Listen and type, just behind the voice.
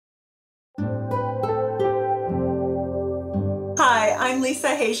Hi, I'm Lisa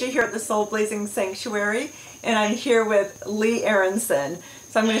Hasia here at the Soul Blazing Sanctuary, and I'm here with Lee Aronsohn.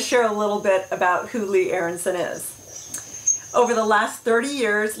 So I'm going to share a little bit about who Lee Aronsohn is. Over the last 30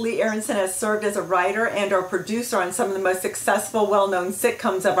 years, Lee Aronsohn has served as a writer and or producer on some of the most successful, well-known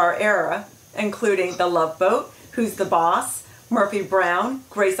sitcoms of our era, including The Love Boat, Who's the Boss, Murphy Brown,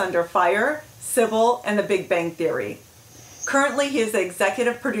 Grace Under Fire, Sybil, and The Big Bang Theory. Currently, he is the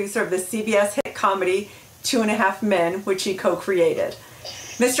executive producer of the CBS hit comedy 2.5 Men, which he co-created.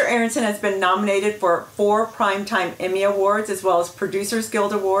 Mr. Aronsohn has been nominated for 4 Primetime Emmy Awards as well as Producers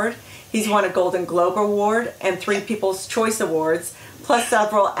Guild Award. He's won a Golden Globe Award and 3 People's Choice Awards, plus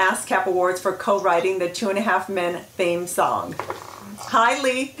several ASCAP Awards for co-writing the 2.5 Men theme song. Hi,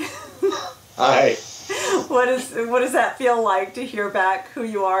 Lee. Hi. What does that feel like to hear back who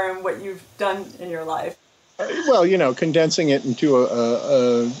you are and what you've done in your life? Well, you know, condensing it into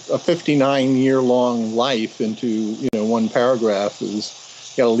a 59-year-long life into, one paragraph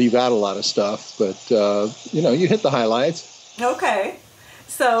is, you got to leave out a lot of stuff. But, you hit the highlights. Okay.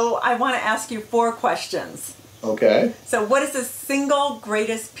 So I want to ask you 4 questions. Okay. So what is the single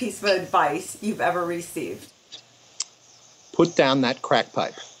greatest piece of advice you've ever received? Put down that crack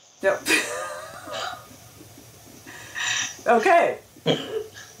pipe. Yep. Okay.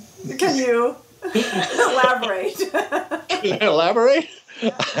 Can you elaborate? Elaborate?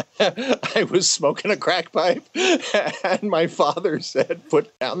 I was smoking a crack pipe, and my father said,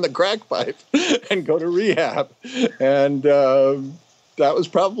 put down the crack pipe and go to rehab. And that was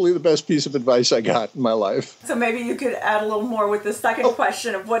probably the best piece of advice I got in my life. So maybe you could add a little more with the second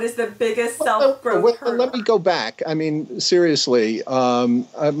question of what is the biggest self-growth hurdle? Let me go back. I mean, seriously,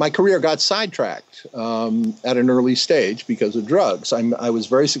 my career got sidetracked at an early stage because of drugs. I was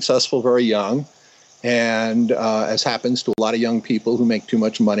very successful very young. And as happens to a lot of young people who make too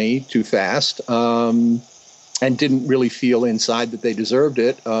much money too fast and didn't really feel inside that they deserved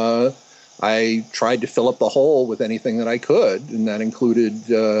it, I tried to fill up the hole with anything that I could, and that included,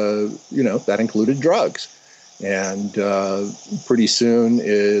 drugs. And pretty soon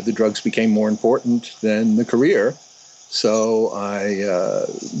the drugs became more important than the career. So I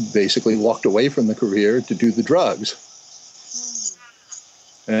basically walked away from the career to do the drugs.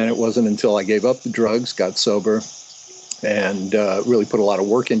 And it wasn't until I gave up the drugs, got sober, and really put a lot of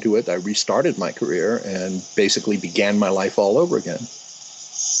work into it, I restarted my career and basically began my life all over again.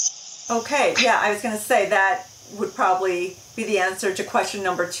 Okay, yeah, I was going to say that would probably be the answer to question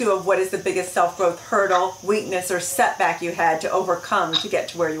number 2 of what is the biggest self-growth hurdle, weakness, or setback you had to overcome to get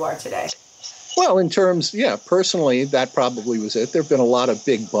to where you are today? Well, in terms, personally, that probably was it. There have been a lot of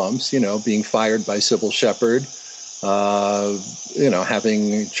big bumps, being fired by Sybil Shepherd,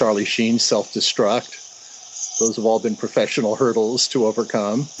 having Charlie Sheen self-destruct. Those have all been professional hurdles to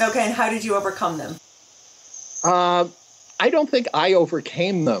overcome. Okay, and how did you overcome them? I don't think I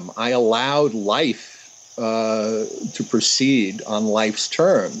overcame them. I allowed life to proceed on life's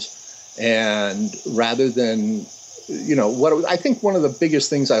terms. And rather than, I think one of the biggest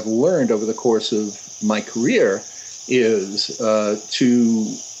things I've learned over the course of my career is to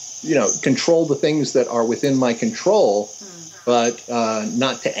control the things that are within my control, but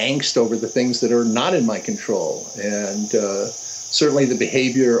not to angst over the things that are not in my control. And certainly the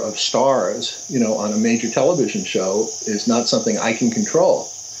behavior of stars, on a major television show is not something I can control.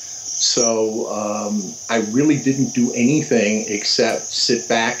 So I really didn't do anything except sit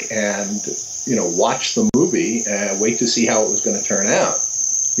back and, watch the movie and wait to see how it was going to turn out,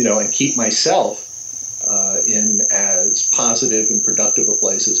 and keep myself in as positive and productive a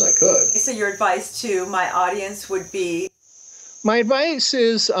place as I could. So your advice to my audience would be? My advice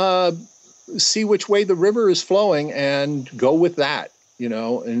is see which way the river is flowing and go with that,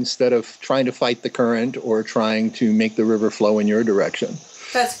 instead of trying to fight the current or trying to make the river flow in your direction.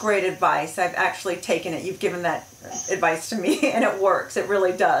 That's great advice. I've actually taken it. You've given that advice to me, and it works. It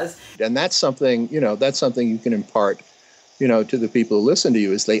really does. And that's something, you can impart, to the people who listen to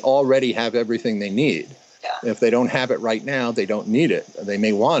you, is they already have everything they need. Yeah. If they don't have it right now, they don't need it. They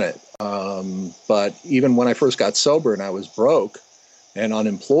may want it. But even when I first got sober and I was broke and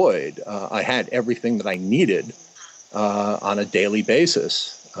unemployed, I had everything that I needed on a daily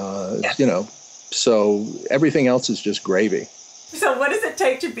basis, so everything else is just gravy. So what does it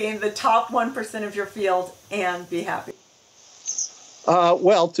take to be in the top 1% of your field and be happy?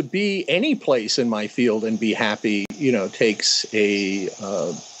 Well, to be any place in my field and be happy, takes a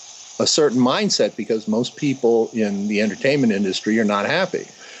certain mindset, because most people in the entertainment industry are not happy.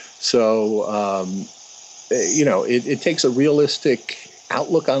 So, it takes a realistic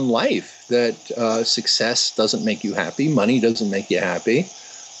outlook on life that success doesn't make you happy. Money doesn't make you happy.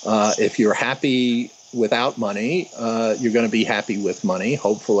 If you're happy without money. You're going to be happy with money,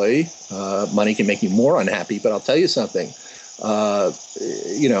 hopefully. Money can make you more unhappy, but I'll tell you something.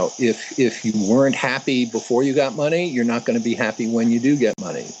 If you weren't happy before you got money, you're not going to be happy when you do get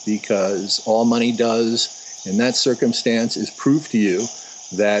money, because all money does in that circumstance is prove to you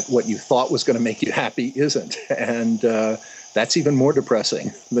that what you thought was going to make you happy isn't. And that's even more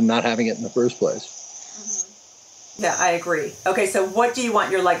depressing than not having it in the first place. Mm-hmm. Yeah, I agree. Okay, so what do you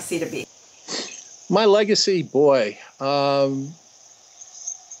want your legacy to be? My legacy, boy,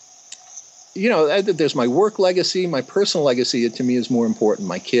 there's my work legacy. My personal legacy, to me, is more important.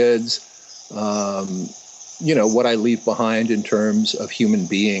 My kids, what I leave behind in terms of human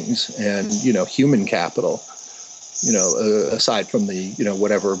beings and, human capital, aside from the,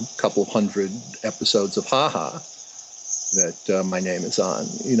 whatever couple of hundred episodes of Ha Ha that my name is on.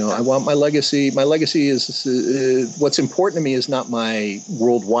 I want my legacy is, what's important to me is not my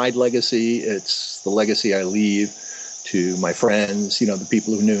worldwide legacy. It's the legacy I leave to my friends, the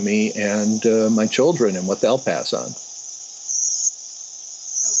people who knew me, and my children, and what they'll pass on.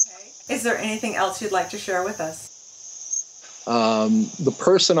 Okay. Is there anything else you'd like to share with us? The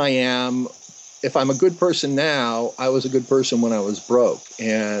person I am, if I'm a good person now, I was a good person when I was broke.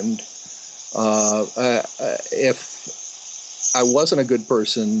 And if I wasn't a good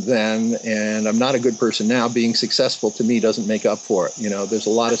person then, and I'm not a good person now, being successful to me doesn't make up for it. There's a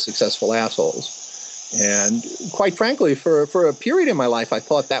lot of successful assholes. And quite frankly, for a period in my life, I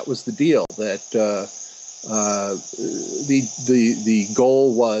thought that was the deal, that the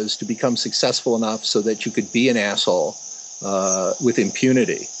goal was to become successful enough so that you could be an asshole with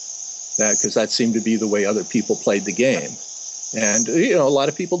impunity, because that seemed to be the way other people played the game. And, a lot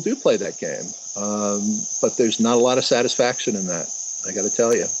of people do play that game, but there's not a lot of satisfaction in that, I got to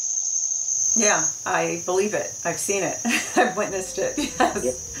tell you. Yeah, I believe it. I've seen it. I've witnessed it. Yes.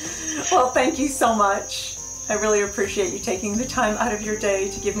 Yep. Well, thank you so much. I really appreciate you taking the time out of your day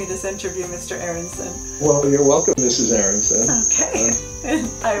to give me this interview, Mr. Aronsohn. Well, you're welcome, Mrs. Aronsohn. Okay.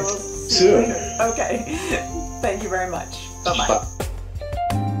 I will see soon. you later. Okay. Thank you very much. Bye-bye. Bye.